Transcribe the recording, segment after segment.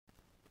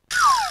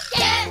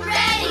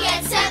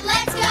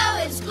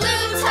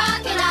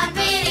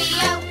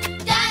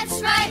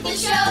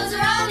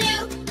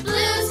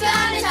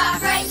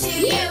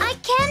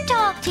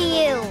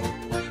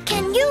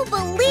you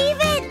believe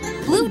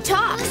it? Blue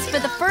Talks for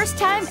the first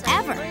time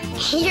ever.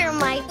 You're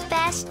my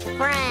best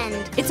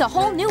friend. It's a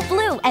whole new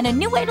Blue and a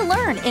new way to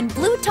learn in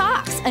Blue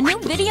Talks, a new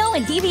video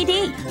and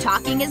DVD.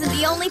 Talking isn't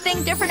the only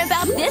thing different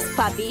about this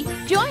puppy.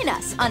 Join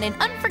us on an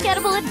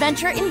unforgettable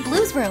adventure in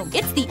Blue's room.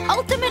 It's the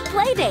ultimate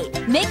play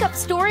date. Make up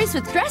stories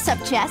with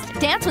dress-up chest,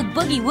 dance with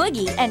Boogie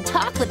Woogie, and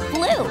talk with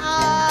Blue.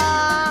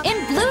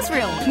 In Blue's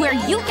room, where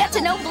you get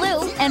to know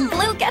Blue and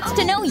Blue gets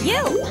to know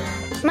you.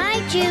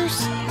 My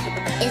juice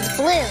is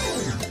blue.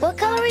 What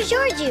color is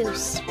your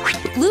juice?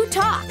 Blue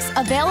Talks,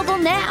 available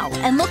now.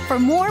 And look for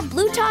more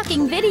Blue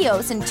Talking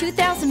videos in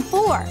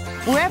 2004,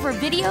 wherever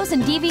videos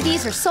and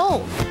DVDs are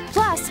sold.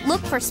 Plus,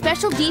 look for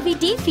special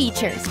DVD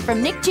features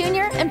from Nick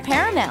Jr. and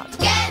Paramount.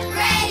 Get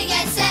ready,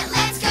 get set,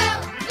 let's go.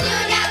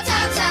 Blue now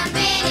talks on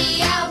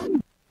video.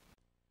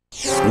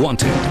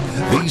 Wanted.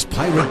 These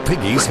pirate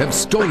piggies have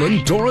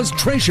stolen Dora's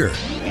treasure.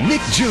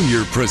 Nick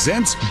Jr.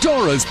 presents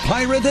Dora's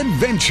Pirate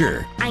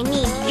Adventure. I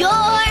need your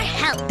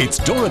help. It's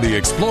Dora the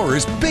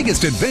Explorer's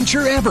biggest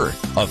adventure ever.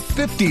 A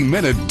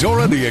 50-minute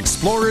Dora the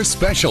Explorer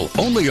special,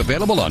 only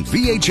available on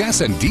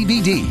VHS and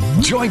DVD.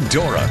 Join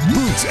Dora,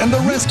 Boots, and the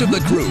rest of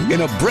the crew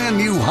in a brand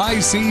new high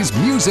seas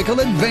musical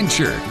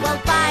adventure. We'll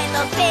find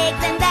those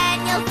pigs and then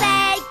you'll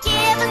say,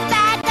 give us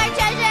back our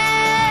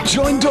treasure.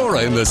 Join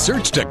Dora in the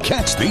search to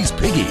catch these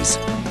piggies.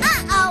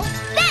 Uh-oh,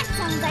 that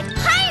sounds like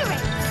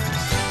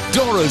pirates.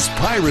 Dora's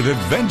Pirate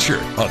Adventure,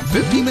 a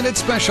 50-minute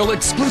special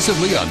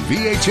exclusively on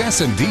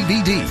VHS and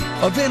DVD.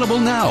 Available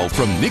now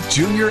from Nick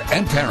Jr.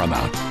 and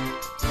Paramount.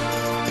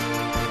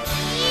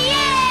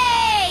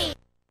 Yay!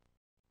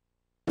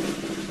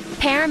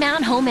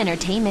 Paramount Home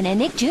Entertainment and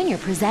Nick Jr.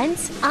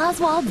 presents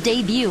Oswald's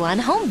debut on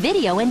home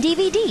video and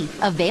DVD.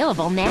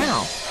 Available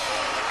now.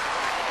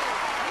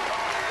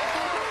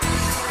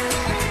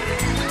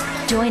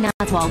 Join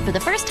Oswald for the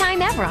first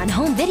time ever on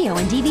home video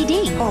and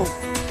DVD. Oh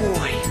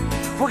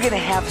boy, we're gonna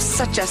have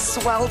such a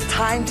swell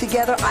time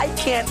together. I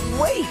can't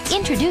wait.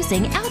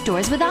 Introducing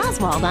Outdoors with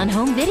Oswald on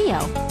home video.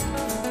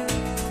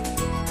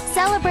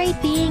 Celebrate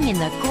being in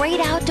the great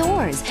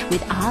outdoors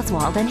with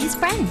Oswald and his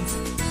friends.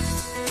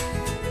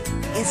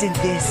 Isn't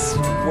this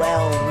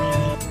swell,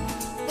 Weenie?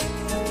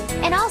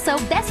 And also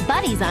Best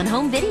Buddies on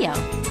home video.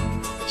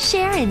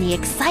 Share in the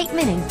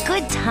excitement and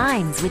good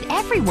times with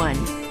everyone.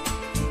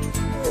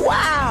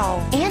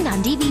 Wow! And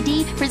on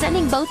DVD,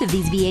 presenting both of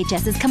these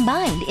VHSs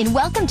combined in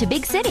Welcome to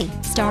Big City,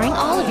 starring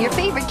all of your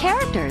favorite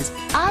characters.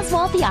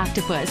 Oswald the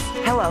Octopus.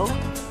 Hello,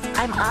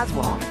 I'm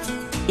Oswald.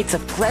 It's a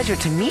pleasure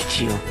to meet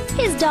you.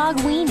 His dog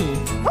Weenie.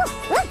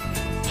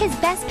 His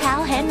best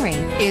pal Henry.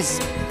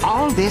 Is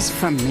all this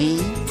from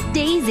me?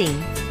 Daisy.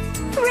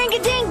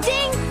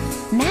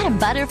 Ring-a-ding-ding! Madam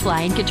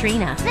Butterfly and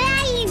Katrina.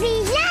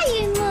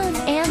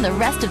 And the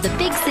rest of the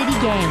Big City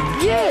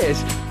gang.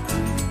 Yes!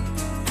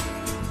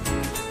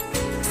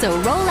 So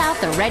roll out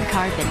the red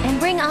carpet and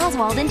bring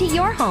Oswald into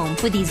your home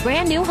with these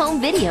brand new home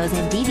videos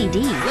and DVD.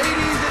 Ladies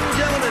and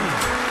gentlemen,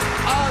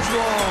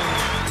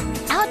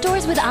 Oswald.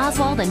 Outdoors with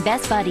Oswald and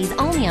Best Buddies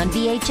only on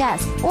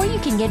VHS, or you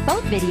can get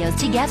both videos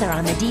together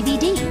on the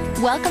DVD.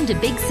 Welcome to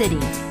Big City.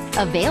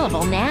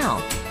 Available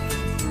now.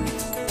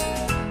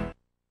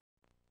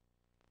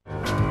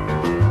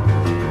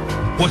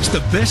 What's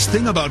the best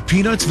thing about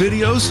Peanuts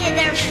videos?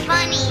 They're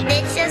funny.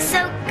 It's just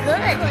so good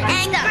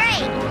and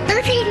great.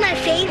 Lucy's my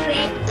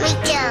favorite. Me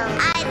too.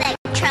 I like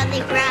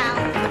Charlie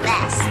Brown the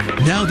best.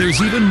 Now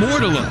there's even more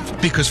to love,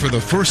 because for the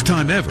first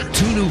time ever,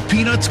 2 new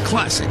Peanuts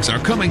classics are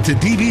coming to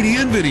DVD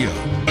and video.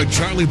 A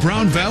Charlie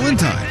Brown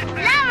Valentine.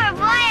 Lover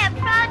boy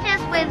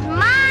approaches with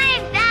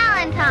my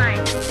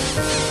Valentine.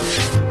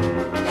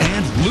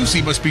 And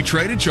Lucy Must Be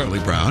Traded Charlie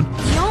Brown.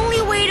 The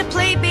only way to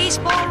play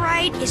baseball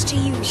right is to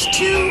use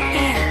 2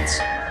 hands.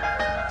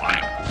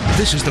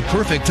 This is the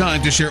perfect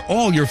time to share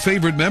all your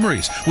favorite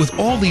memories with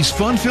all these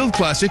fun-filled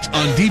classics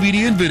on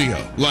DVD and video,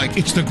 like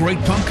It's the Great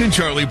Pumpkin,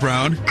 Charlie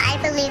Brown. I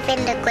believe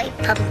in the Great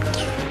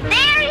Pumpkin.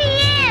 There he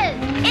is!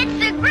 It's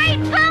the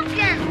Great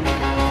Pumpkin!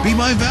 Be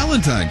My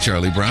Valentine,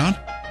 Charlie Brown.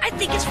 I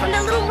think it's from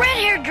that little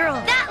red-haired girl.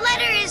 That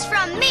letter is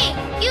from me.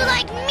 You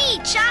like me,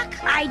 Chuck.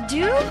 I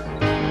do?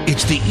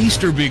 It's the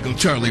Easter Beagle,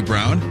 Charlie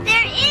Brown.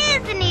 There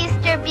is an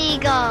Easter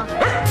Beagle.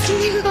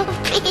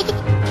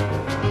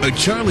 A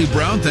Charlie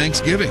Brown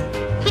Thanksgiving.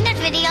 Peanut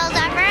videos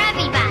are for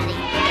everybody.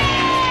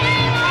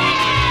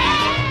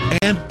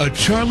 And a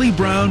Charlie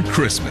Brown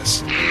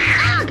Christmas. Ugh,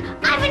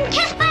 I've been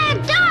kissed by a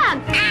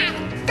dog.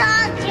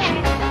 Dog.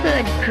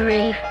 Good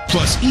grief.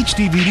 Plus, each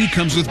DVD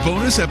comes with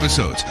bonus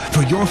episodes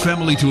for your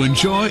family to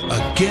enjoy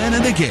again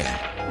and again.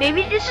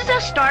 Maybe this is the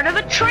start of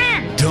a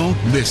trend.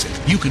 Don't miss it.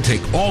 You can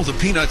take all the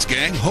Peanuts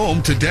gang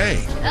home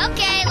today.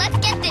 Okay, let's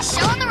get this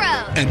show on the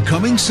road. And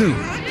coming soon,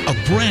 a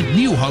brand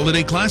new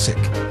holiday classic.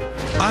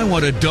 I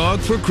Want a Dog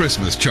for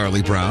Christmas,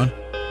 Charlie Brown.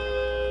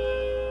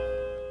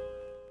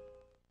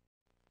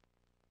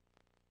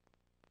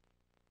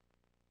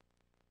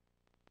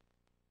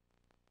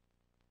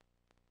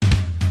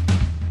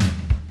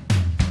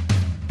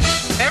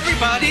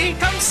 Everybody,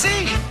 come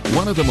see.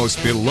 One of the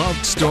most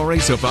beloved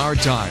stories of our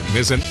time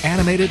is an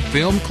animated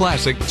film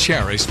classic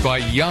cherished by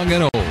young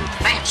and old.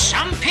 That's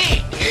some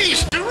pig.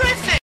 He's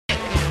terrific.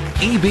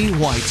 E.B.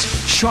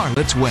 White's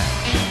Charlotte's Web.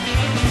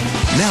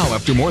 Now,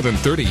 after more than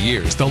 30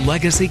 years, the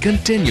legacy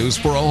continues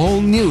for a whole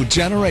new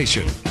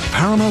generation.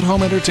 Paramount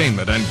Home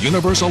Entertainment and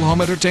Universal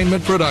Home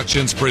Entertainment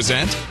Productions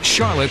present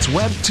Charlotte's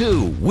Web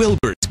 2,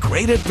 Wilbur's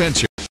Great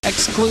Adventure,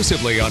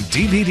 exclusively on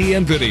DVD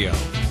and video.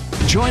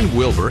 Join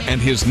Wilbur and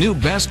his new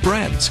best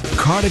friends,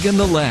 Cardigan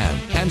the Lamb,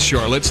 and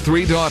Charlotte's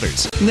 3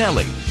 daughters,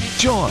 Nellie,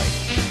 Joy,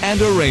 and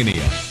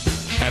Urania.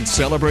 And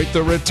celebrate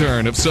the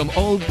return of some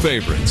old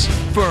favorites,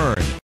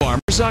 Fern,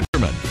 Farmer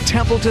Zuckerman,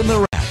 Templeton the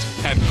Rat,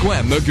 and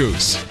Gwen the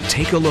Goose.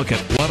 Take a look at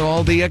what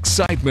all the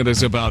excitement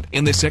is about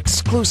in this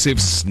exclusive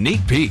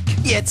sneak peek.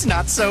 It's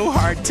not so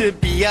hard to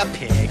be a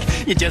pig.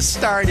 You just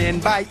start in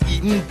by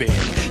eating big.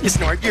 You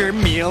snort your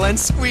meal and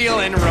squeal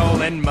and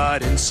roll in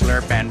mud and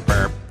slurp and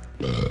burp.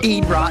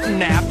 Eat rotten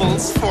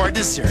apples for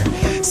dessert.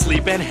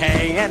 Sleep in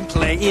hay and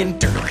play in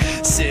dirt.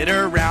 Sit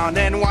around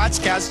and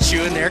watch cows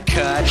chewing their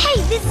cud.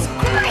 Hey, this is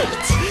great!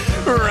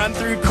 Run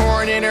through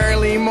corn in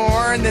early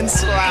morn, then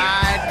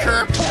slide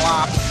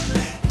kerplop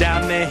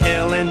down the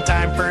hill in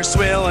time for a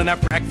swill and a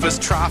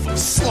breakfast trough of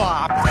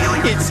slop.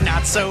 It's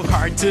not so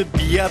hard to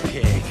be a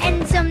pig.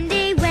 And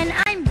someday when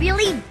I'm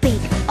really big,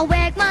 I'll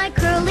wag my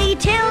curly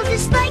tail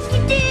just like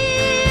you do.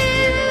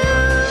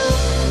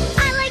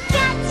 I like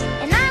cats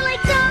and I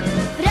like dogs,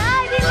 but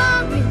I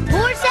belong with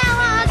poor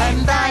Salad.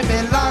 And I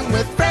belong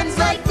with friends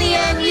like me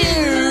and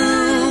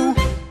you.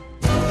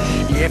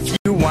 If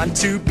you want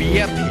to be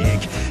a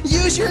pig,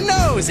 use your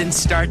nose and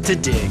start to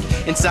dig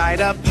inside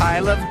a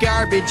pile of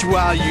garbage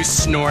while you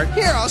snort.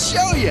 Here, I'll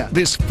show you.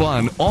 This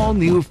fun,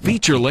 all-new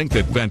feature-length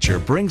adventure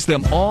brings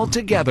them all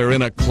together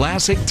in a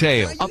classic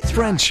tale of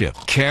friendship,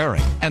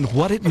 caring, and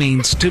what it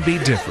means to be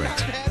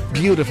different.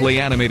 Beautifully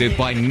animated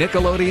by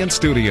Nickelodeon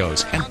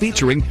Studios and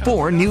featuring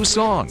 4 new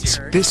songs.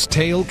 This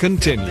tale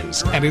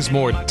continues and is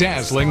more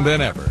dazzling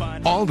than ever.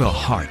 All the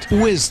heart,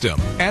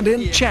 wisdom, and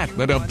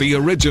enchantment of the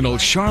original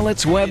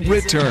Charlotte's Web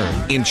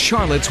return in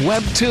Charlotte's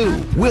Web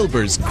 2,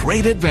 Wilbur's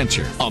Great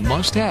Adventure. A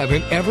must-have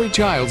in every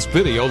child's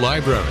video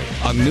library.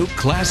 A new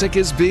classic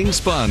is being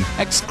spun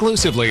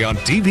exclusively on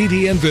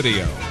DVD and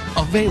video.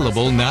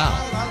 Available now.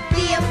 I'll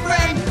be a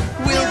friend,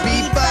 we'll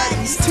be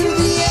buddies to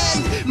the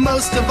end.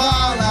 Most of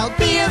all, I'll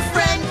be a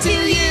friend to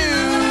you.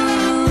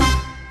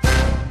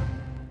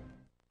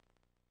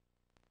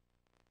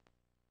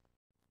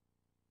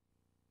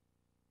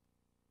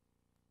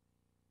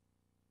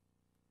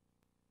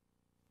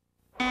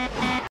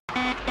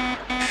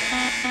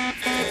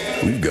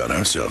 We've got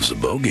ourselves a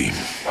bogey.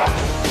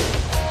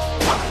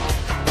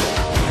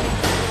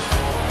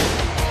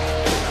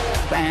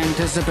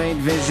 Anticipate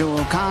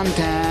visual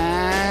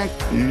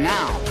contact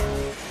now.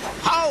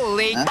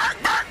 Holy...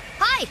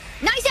 Hi,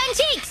 nice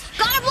antiques.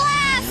 Got a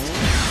blast.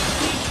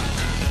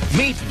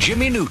 Meet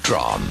Jimmy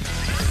Neutron.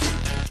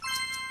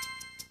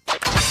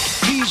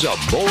 He's a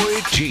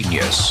boy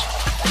genius.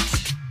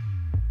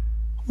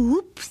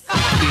 Oops.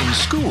 In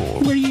school,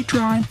 What are you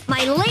drawing?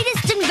 My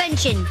latest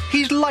invention,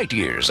 he's light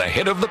years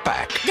ahead of the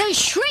pack. the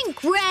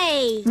shrink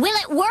ray. Will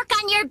it work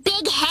on your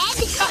big head?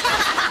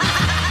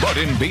 But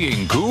in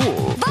being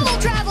cool, Bubble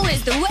travel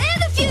is the way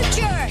of the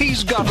future.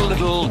 he's got a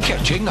little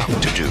catching up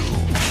to do.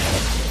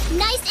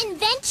 Nice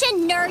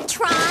invention,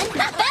 Neutron.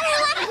 Better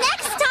luck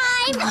next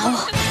time.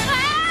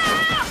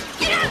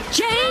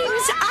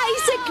 James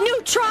Isaac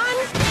Neutron!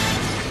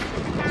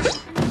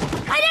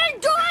 I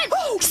didn't do it.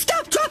 Oh,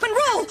 stop, drop, and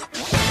roll!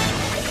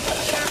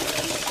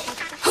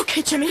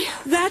 Okay, Jimmy,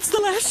 that's the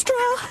last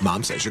straw.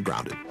 Mom says you're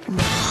grounded.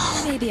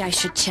 Maybe I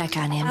should check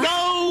on him.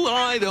 No,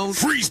 I don't.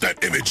 Freeze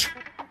that image.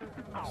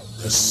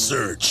 The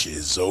search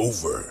is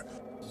over.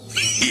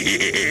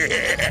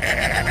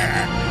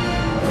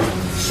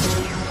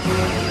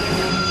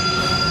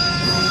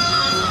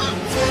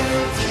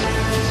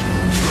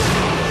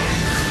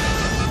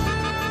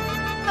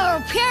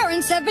 Our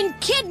parents have been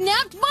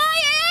kidnapped by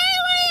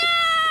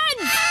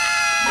aliens!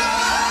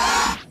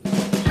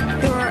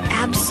 There are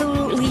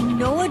absolutely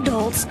no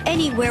adults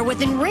anywhere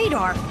within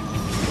radar.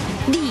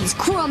 These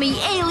crummy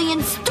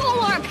aliens stole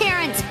our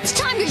parents. It's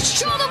time to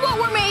show them what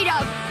we're made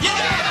of.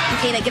 Yeah!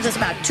 Okay, that gives us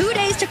about 2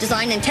 days to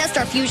design and test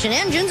our fusion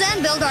engines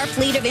and build our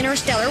fleet of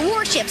interstellar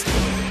warships.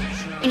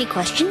 Any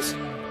questions?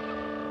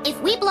 If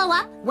we blow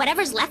up,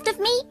 whatever's left of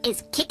me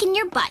is kicking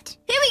your butt.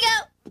 Here we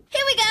go.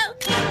 Here we go.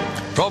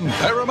 From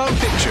Paramount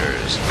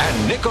Pictures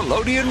and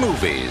Nickelodeon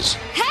Movies.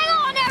 Hang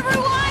on,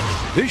 everyone.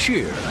 This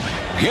year,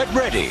 get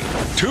ready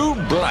to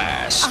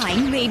blast. I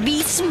may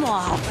be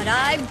small, but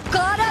I've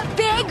got a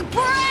big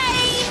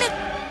brain.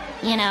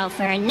 You know,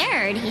 for a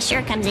nerd, he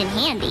sure comes in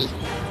handy.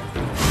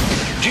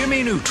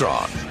 Jimmy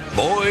Neutron,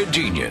 boy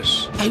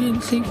genius. I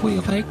didn't think we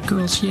liked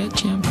girls yet,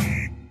 Jim.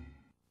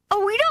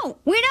 Oh, we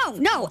don't,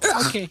 no.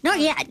 Okay. Not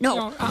yet,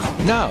 no.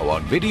 Now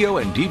on video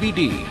and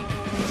DVD.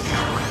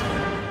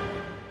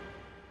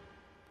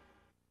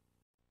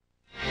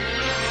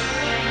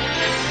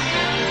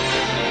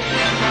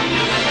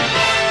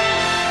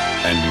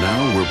 And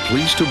now we're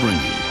pleased to bring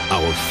you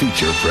our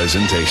feature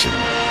presentation.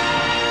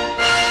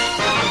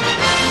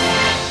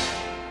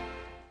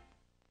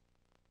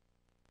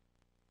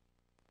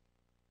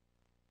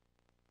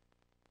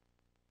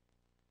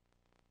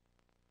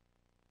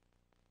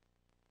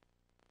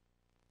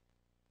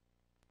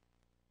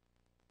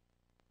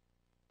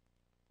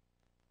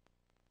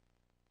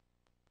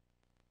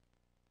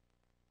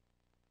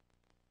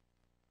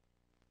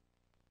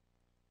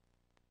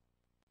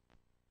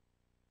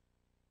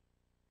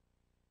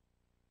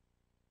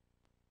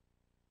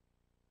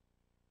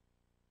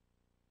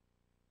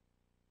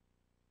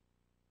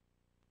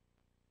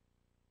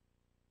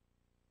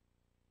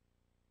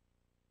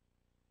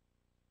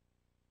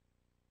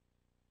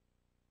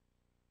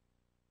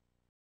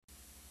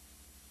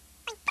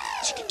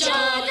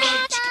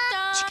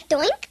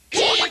 Doink.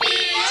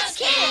 PBS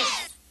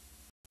Kids.